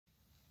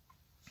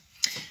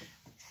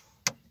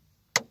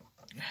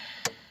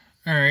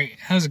Alright,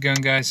 how's it going,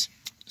 guys?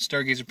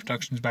 Stargazer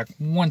Productions back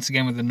once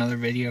again with another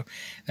video.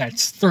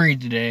 That's 3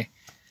 today.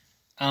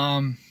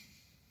 More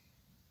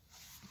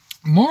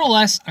or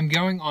less, I'm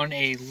going on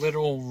a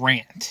little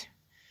rant.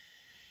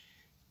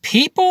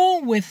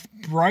 People with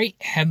bright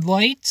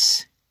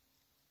headlights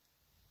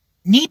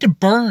need to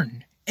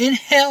burn in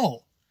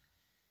hell.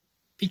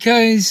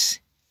 Because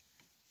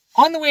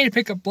on the way to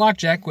pick up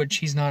Blackjack, which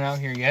he's not out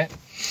here yet,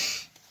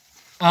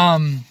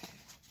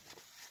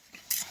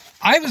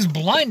 I was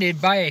blinded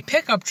by a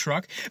pickup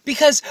truck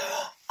because,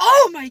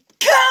 oh my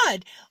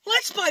god,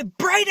 let's buy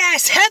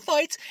bright-ass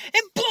headlights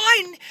and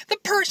blind the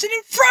person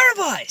in front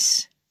of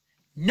us.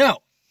 No.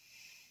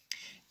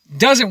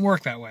 Doesn't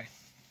work that way.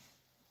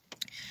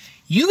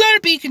 You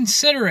gotta be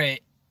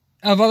considerate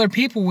of other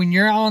people when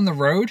you're out on the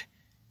road.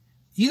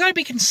 You gotta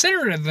be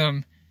considerate of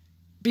them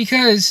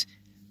because,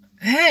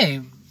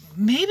 hey,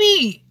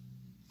 maybe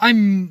I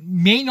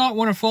may not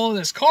want to follow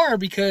this car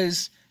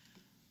because,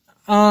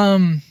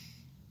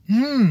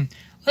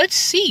 let's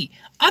see.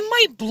 I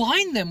might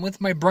blind them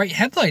with my bright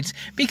headlights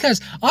because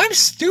I'm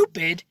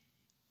stupid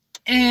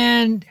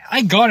and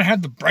I gotta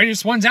have the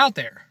brightest ones out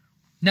there.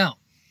 No.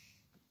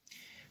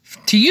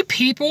 To you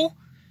people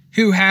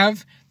who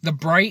have the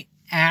bright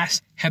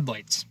ass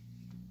headlights,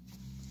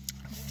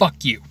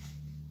 fuck you.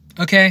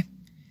 Okay?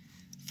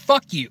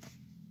 Fuck you.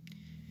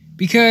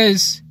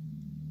 Because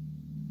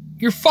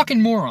you're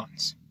fucking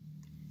morons.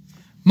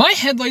 My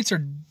headlights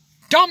are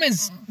dumb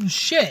as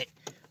shit.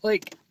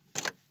 Like,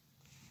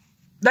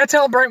 that's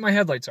how bright my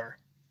headlights are.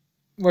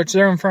 Which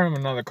they're in front of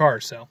another car,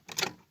 so.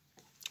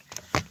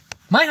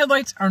 My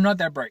headlights are not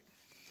that bright.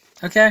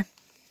 Okay?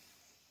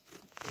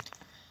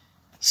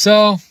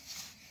 So,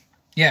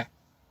 yeah.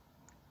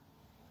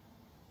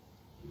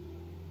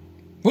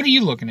 What are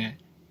you looking at?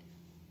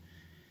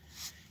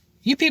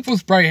 You people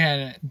with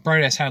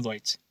bright-ass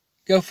headlights,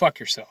 go fuck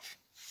yourself.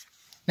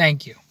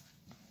 Thank you.